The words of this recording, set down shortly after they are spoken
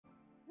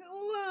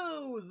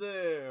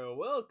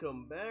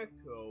welcome back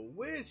to A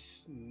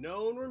Wish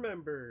No One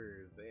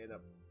Remembers. And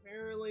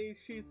apparently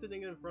she's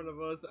sitting in front of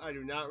us. I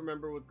do not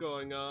remember what's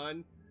going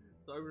on,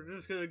 so we're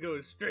just gonna go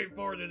straight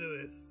forward into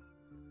this.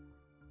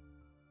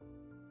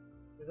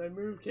 As I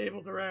move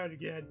cables around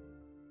again.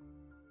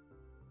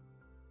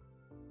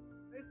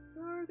 I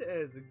start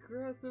as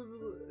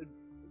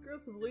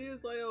aggressively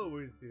as I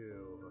always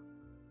do.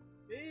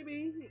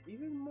 Maybe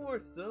even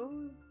more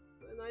so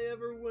than I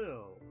ever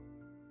will.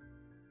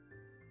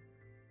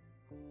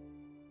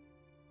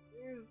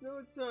 There's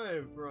no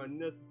time for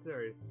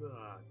unnecessary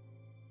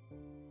thoughts.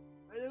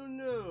 I don't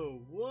know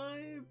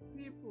why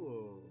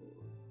people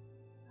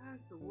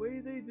act the way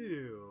they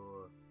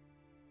do.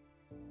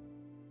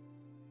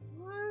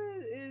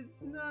 But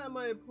it's not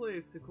my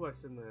place to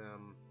question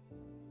them.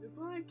 If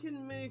I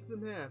can make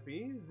them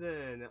happy,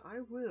 then I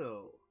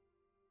will.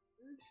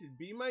 That should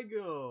be my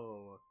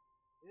goal.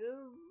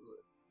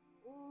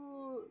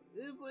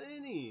 If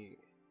any.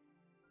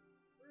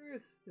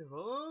 First of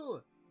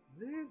all,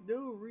 there's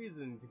no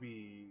reason to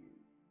be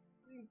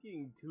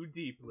thinking too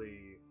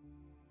deeply.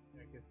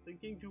 I guess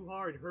thinking too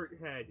hard hurt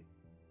head.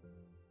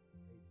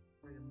 I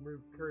try to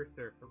move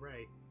cursor,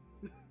 hooray.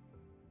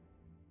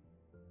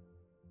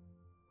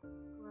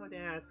 Don't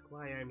ask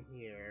why I'm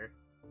here.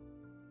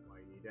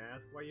 Why you need to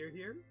ask why you're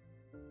here?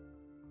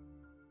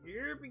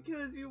 Here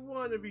because you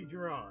want to be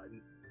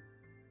drawn.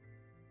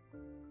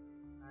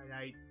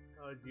 I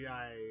told you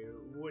I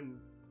wouldn't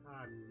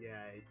come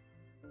yet.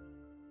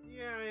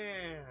 Here I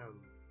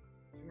am.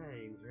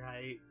 Strange,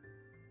 right?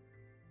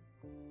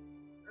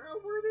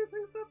 Where do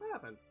things stuff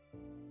happen?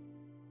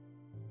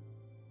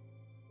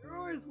 You're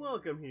always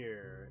welcome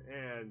here,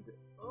 and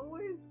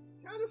always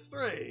kind of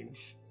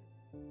strange.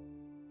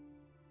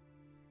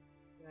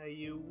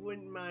 You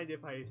wouldn't mind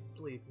if I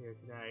sleep here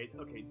tonight.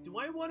 Okay, do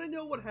I want to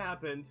know what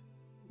happened?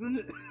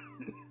 I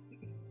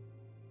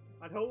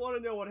don't want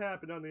to know what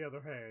happened on the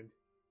other hand.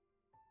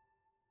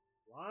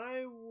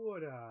 Why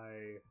would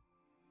I?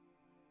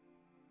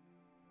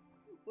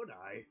 Would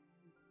I?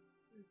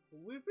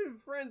 We've been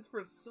friends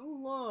for so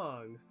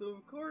long, so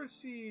of course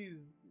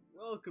she's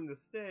welcome to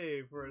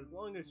stay for as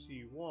long as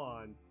she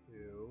wants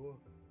to.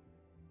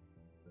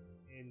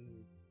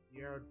 In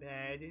your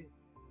bed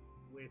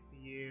with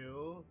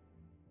you.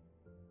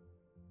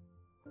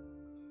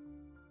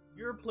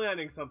 You're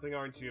planning something,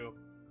 aren't you?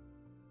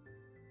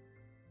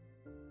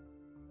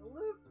 I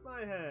lift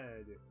my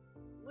head,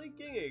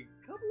 blinking a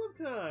couple of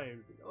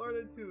times in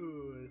order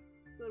to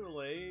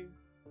assimilate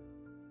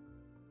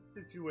the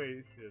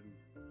situation.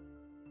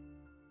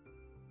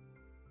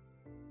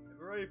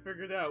 I've already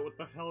figured out what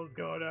the hell is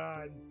going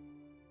on.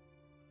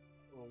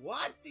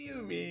 What do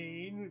you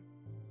mean?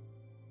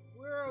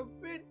 We're a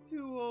bit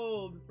too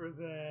old for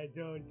that,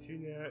 don't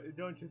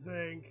you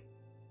think?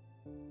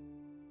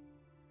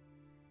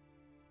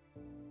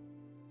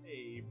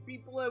 Hey,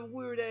 people have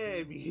weird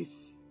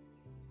habits.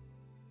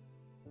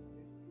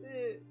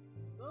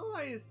 Though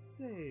I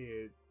say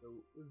it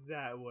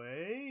that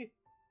way,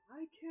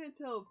 I can't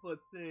help but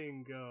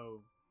think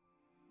of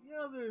the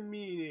other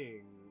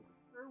meaning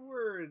her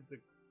words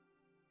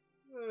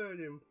could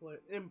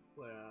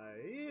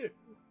imply.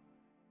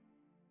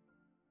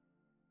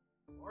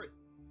 Of course.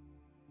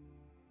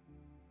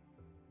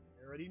 I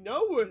already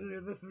know where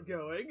this is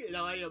going, and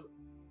I am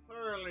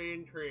thoroughly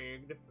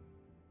intrigued.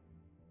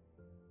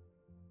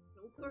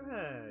 Tilts her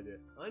head,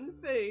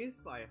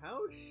 unfazed by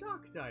how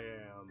shocked I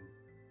am.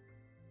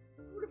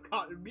 It would have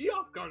caught me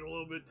off guard a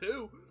little bit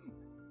too.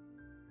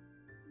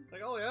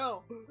 Like, oh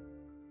hell.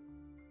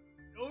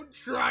 Don't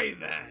try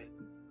that!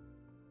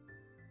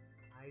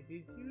 Why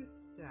did you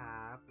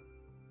stop?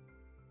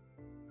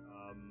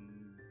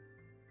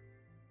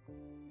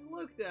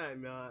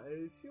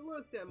 She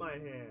looked at my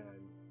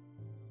hand.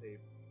 A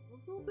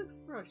puzzled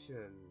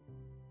expression.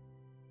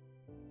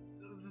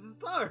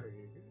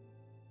 Sorry.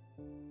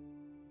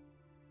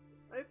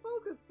 I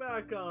focus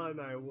back on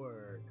my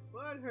work,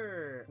 but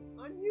her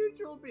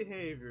unusual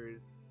behavior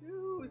is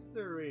too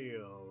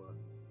surreal.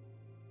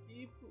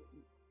 Keep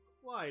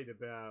quiet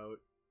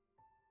about.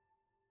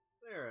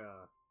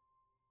 Sarah,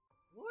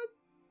 what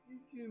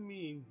did you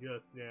mean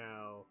just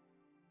now?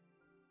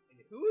 And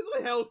who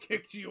the hell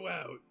kicked you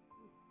out?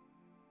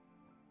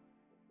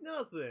 It's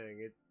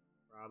nothing. It's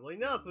probably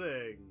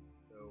nothing.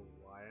 So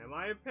why am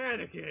I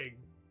panicking?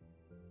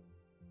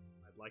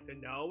 I'd like to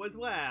know as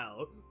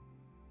well.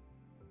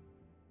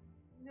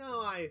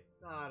 I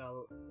thought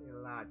a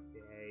lot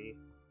today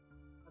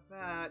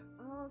about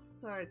all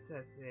sorts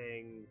of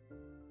things.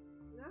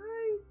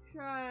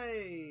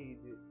 And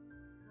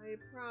I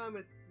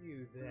promised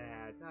you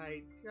that.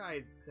 I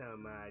tried so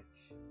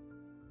much.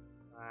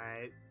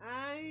 But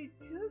I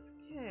just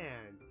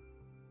can't.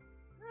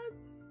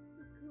 That's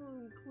the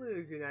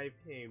conclusion I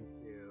came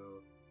to.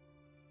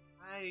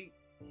 I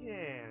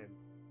can't.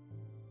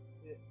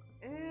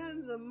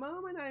 And the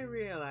moment I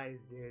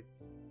realized it,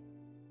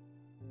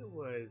 it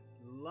was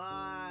a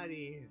lot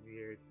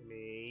easier to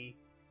me.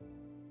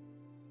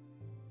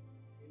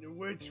 In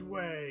which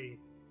way?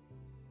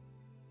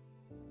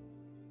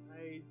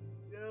 I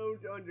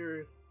don't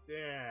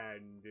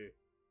understand.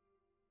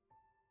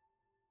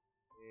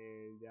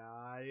 And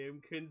I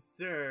am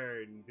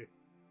concerned.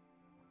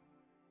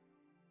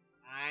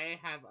 I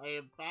have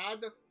a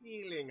bad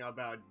feeling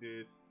about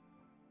this.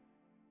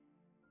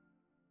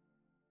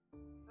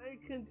 I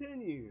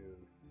continue.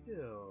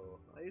 Still,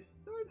 I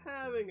start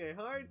having a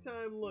hard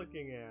time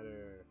looking at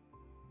her.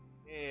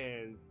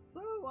 And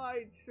so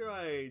I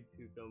try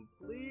to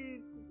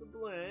complete the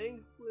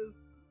blanks with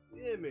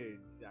the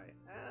image I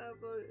have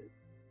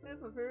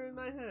of her in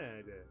my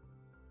head.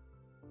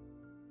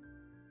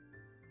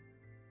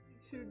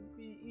 It should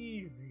be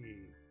easy.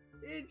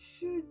 It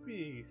should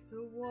be,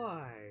 so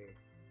why?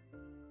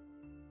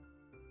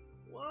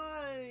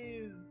 Why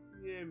is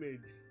the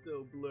image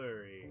so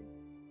blurry?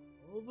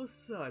 All of a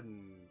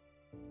sudden.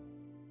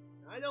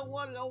 I don't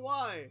want to know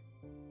why.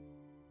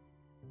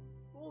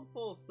 Both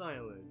fall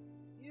silent,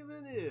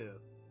 even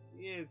if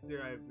the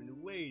answer I've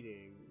been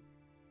waiting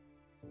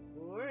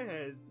for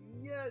has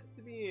yet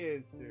to be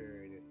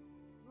answered.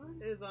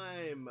 But as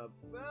I'm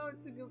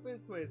about to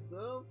convince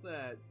myself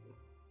that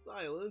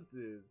silence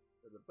is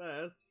for the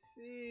best,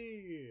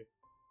 you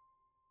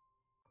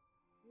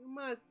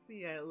must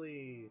be at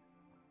least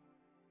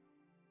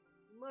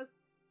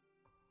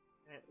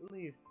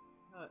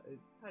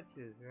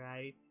touches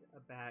right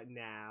about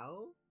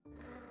now.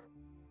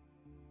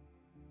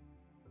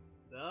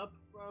 Up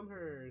from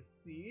her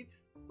seat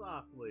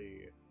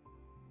softly.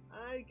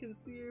 I can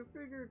see her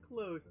figure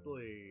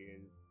closely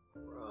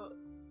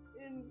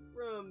in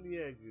from the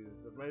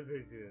edges of my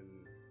vision.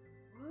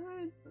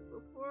 What?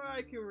 Before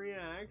I can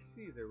react,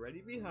 she's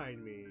already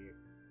behind me.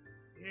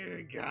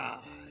 Dear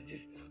God.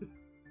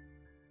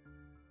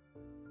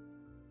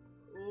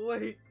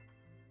 Wait.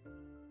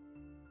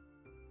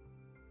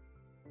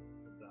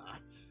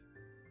 That.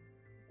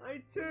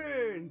 I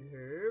turned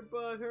her,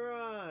 but her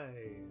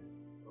eyes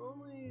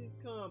only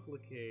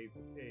complicate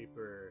the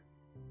paper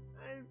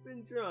I've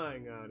been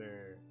drawing on.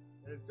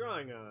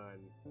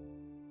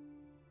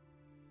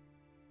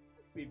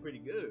 Must be pretty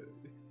good.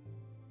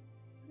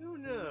 I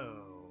don't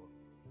know.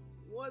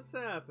 What's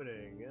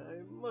happening?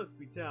 I must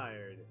be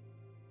tired.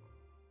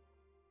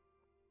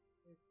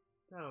 There's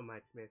so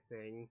much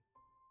missing.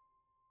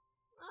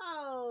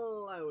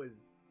 Oh, I was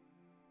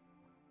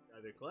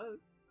rather close.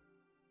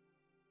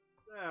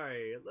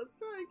 Sorry, let's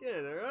try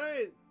again,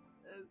 alright?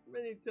 As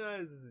many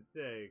times as it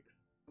takes.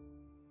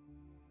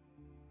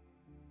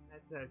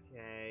 That's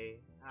okay.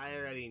 I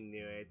already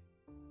knew it.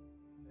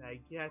 But I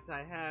guess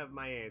I have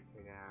my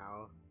answer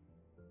now.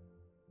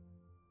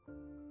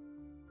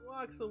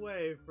 Walks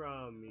away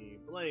from me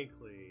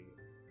blankly.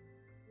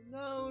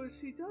 No,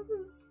 she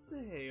doesn't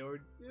say or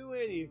do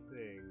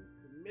anything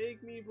to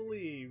make me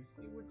believe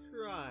she would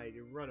try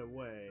to run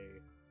away.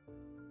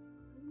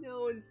 I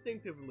know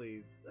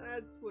instinctively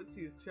that's what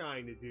she's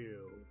trying to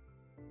do.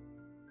 I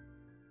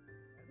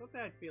have a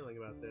bad feeling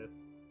about this.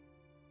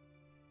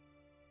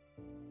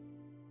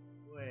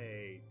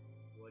 Wait,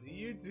 what are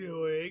you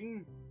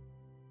doing?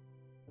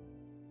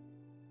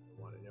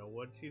 I want to know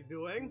what she's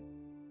doing.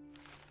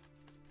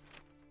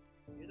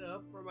 Get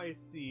up from my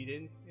seat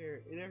in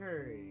a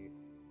hurry.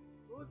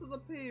 Most of the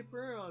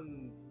paper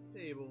on the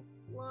table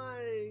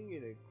flying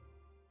in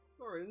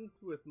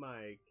accordance with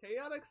my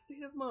chaotic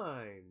state of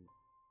mind.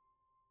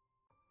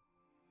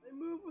 I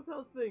move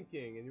without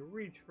thinking and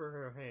reach for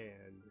her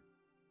hand.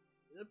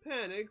 In a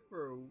panic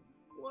for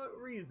what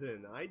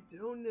reason, I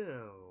don't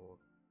know.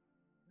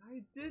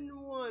 I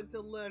didn't want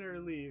to let her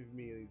leave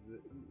me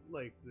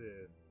like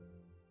this.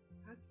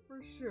 That's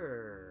for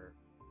sure.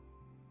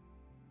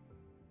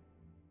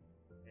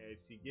 And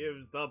she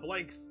gives the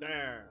blank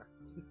stare.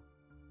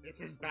 This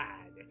is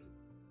bad.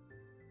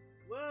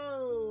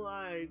 Well,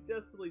 I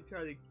desperately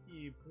try to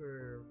keep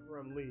her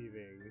from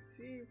leaving.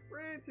 She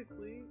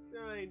frantically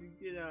trying to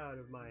get out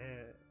of my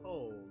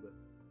hold.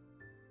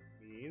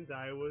 Means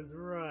I was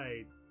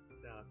right to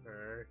stop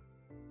her.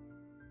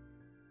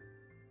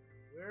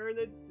 We're in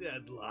a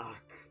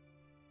deadlock.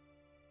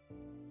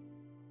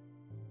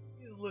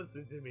 Please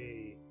listen to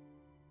me.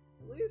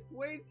 At least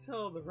wait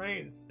till the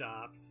rain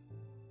stops.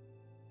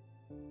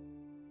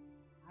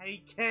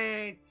 I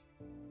can't.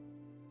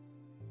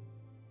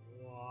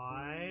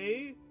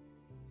 Why?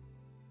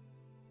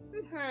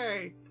 It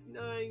hurts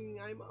knowing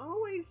I'm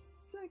always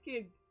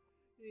second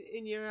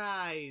in your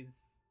eyes.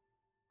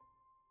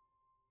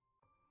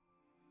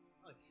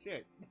 Oh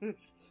shit.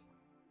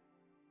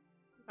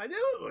 I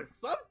knew it was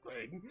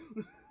something!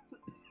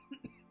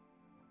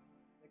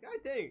 God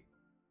dang,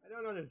 I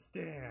don't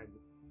understand.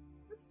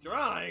 It's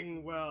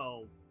drawing,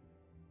 well,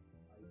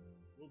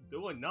 we'll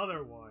do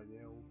another one,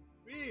 it'll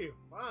be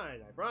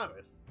fine, I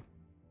promise.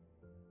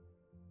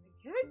 I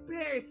can't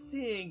bear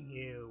seeing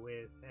you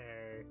with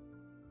her.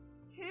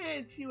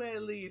 Can't you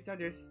at least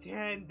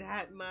understand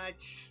that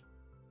much?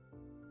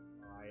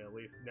 I at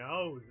least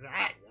know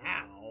that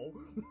now.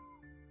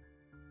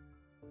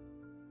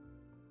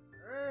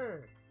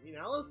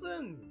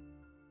 Allison?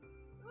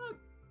 Not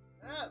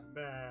that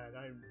bad.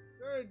 I'm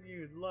sure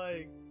you'd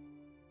like.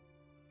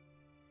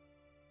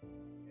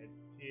 And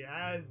she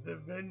has the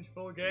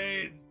vengeful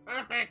gaze.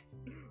 Perfect!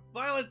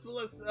 Violence,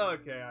 Melissa.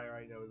 Okay, I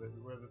already know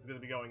where this is gonna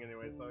be going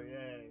anyway, so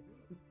yay.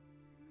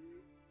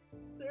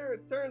 Sarah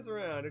turns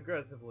around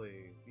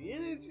aggressively. The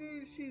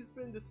energy she's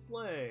been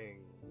displaying,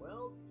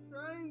 while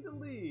trying to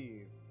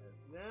leave, has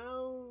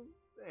now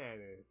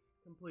vanished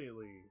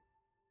completely.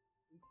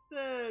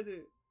 Instead,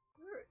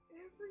 her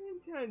every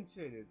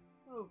intention is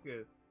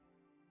focused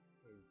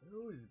in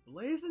those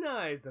blazing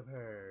eyes of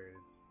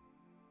hers.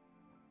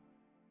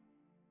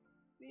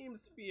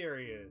 Seems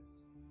furious.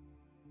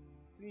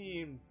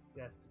 Seems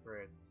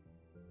desperate.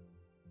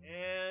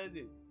 And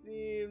it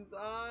seems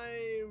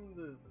I'm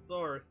the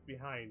source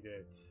behind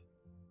it.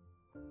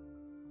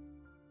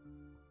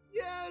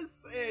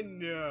 Yes and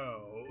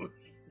no.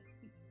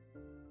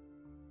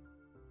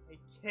 I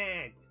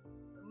can't.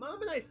 The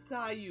moment I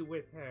saw you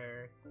with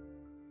her,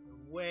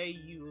 the way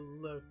you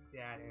looked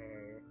at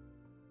her,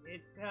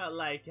 it felt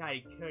like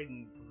I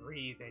couldn't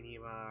breathe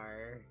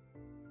anymore.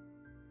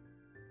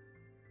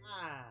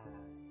 Ah,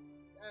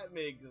 that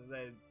makes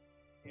sense.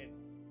 Can't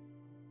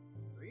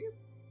breathe?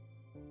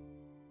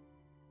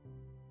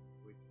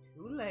 It was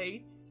too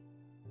late.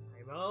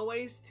 I'm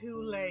always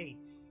too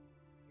late.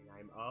 And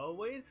I'm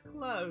always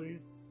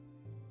close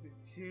to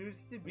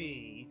choose to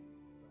be.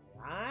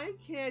 But I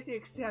can't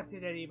accept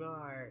it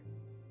anymore.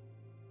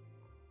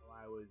 Oh,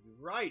 I was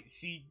right.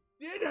 She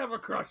did have a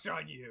crush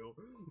on you.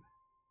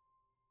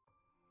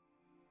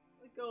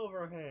 Let go of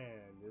her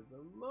hand is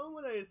the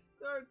moment I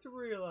start to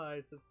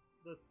realize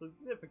the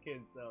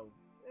significance of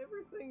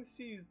everything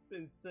she's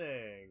been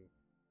saying.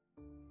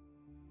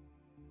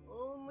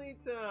 Only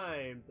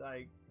times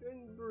I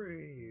couldn't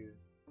breathe,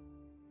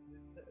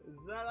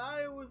 that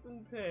I was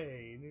in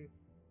pain,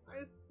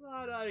 I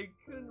thought I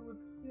couldn't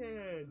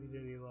withstand it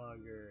any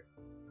longer.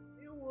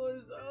 It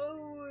was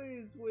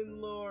always when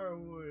Laura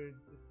would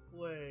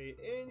display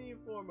any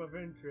form of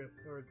interest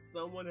towards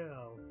someone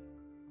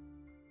else.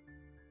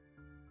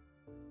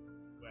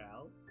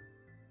 Well,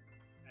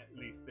 at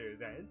least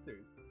there's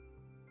answers.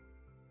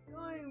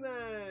 Knowing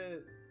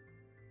that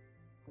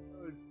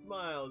those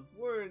smiles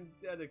weren't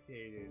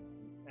dedicated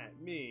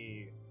at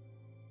me,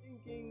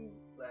 thinking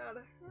that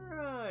her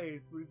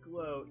eyes would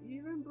glow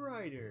even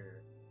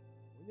brighter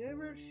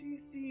whenever she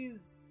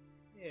sees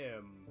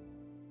him.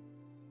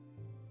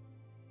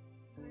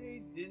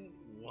 I didn't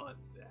want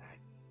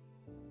that.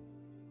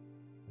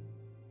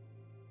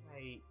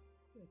 I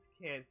just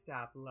can't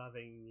stop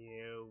loving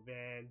you,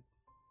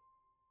 Vince.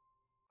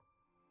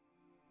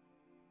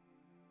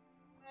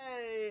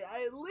 Hey,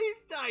 at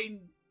least I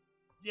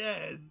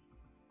guessed.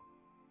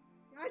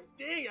 God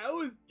dang, I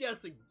was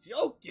guessing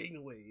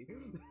jokingly.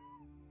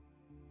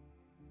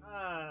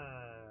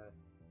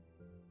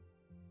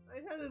 My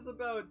head is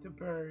about to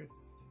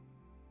burst.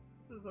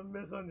 This is a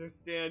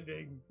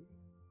misunderstanding.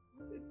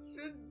 It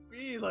shouldn't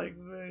be like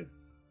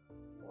this.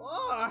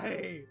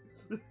 Why?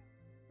 That's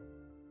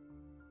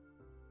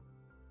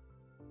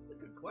a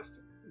good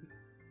question.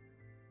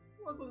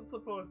 It wasn't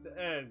supposed to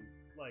end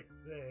like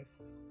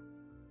this.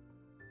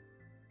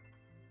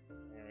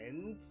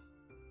 And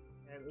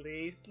at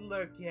least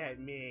look at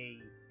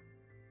me.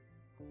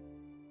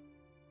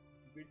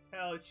 You could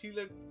tell she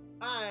looks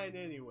fine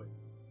anyway.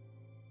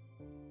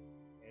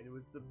 And it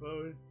was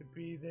supposed to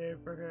be there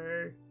for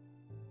her.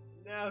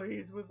 Now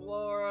he's with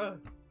Laura.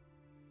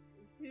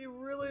 Does he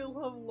really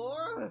love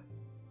Laura?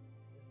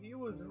 If he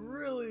was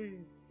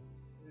really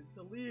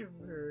to leave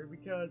her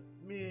because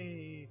of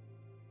me,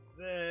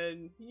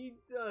 then he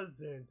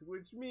doesn't,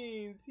 which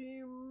means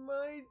he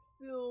might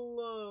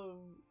still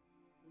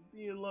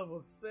be in love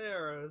with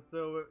Sarah,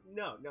 so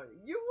no,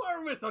 you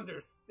are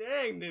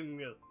misunderstanding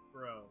this,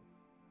 bro.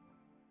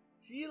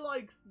 She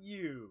likes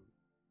you.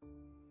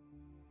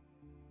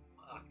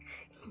 Fuck.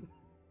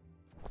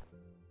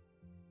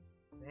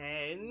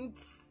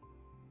 Vince.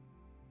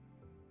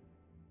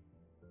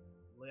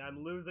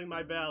 I'm losing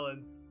my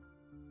balance.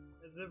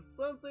 As if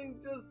something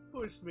just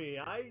pushed me.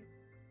 I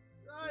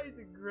tried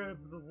to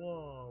grab the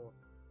wall.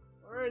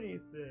 Or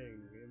anything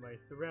in my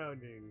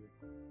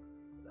surroundings.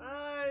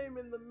 I'm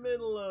in the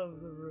middle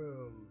of the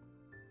room.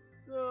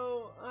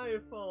 So I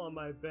fall on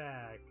my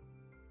back.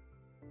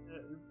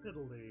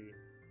 Piddly.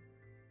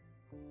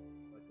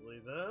 Luckily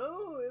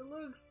though, it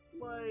looks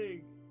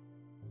like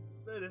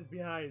the bed is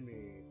behind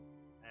me.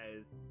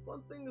 As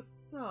something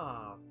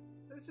soft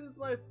cushions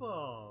my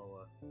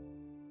fall.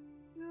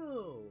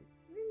 Still,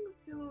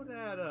 things don't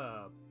add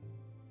up.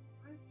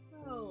 I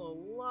fell a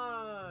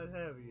lot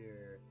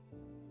heavier.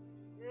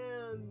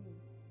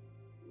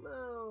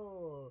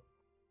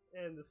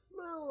 And the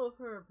smell of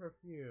her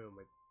perfume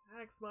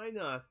attacks my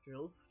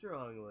nostrils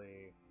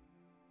strongly.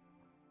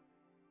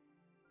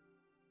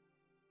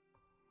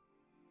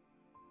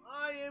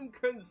 I am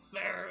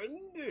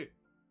concerned!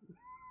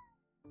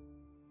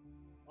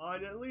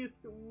 On at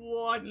least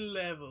one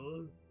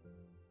level.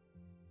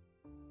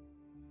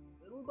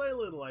 Little by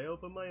little I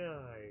open my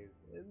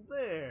eyes, and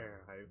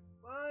there I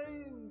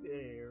find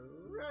a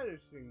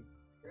ravishing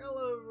trail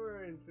of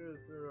her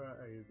interest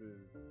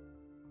arises.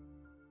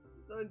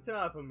 She's on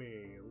top of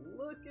me,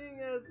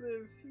 looking as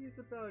if she's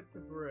about to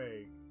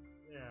break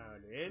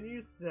down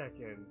any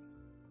second.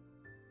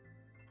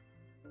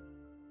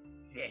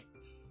 Shit.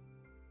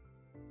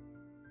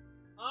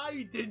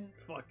 I didn't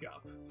fuck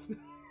up.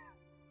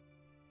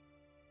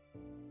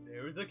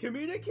 There was a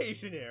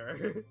communication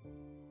error.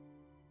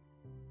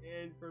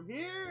 And from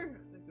here,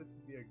 I think this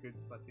would be a good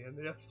spot to end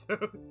the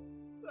episode.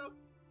 So,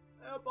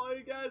 I hope all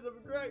you guys have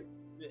a great,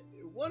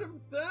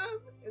 wonderful time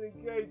and a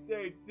great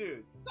day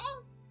too. So,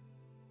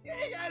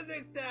 see you guys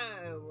next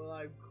time. Well,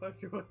 I'm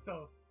questioning what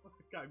the fuck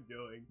I'm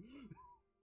doing.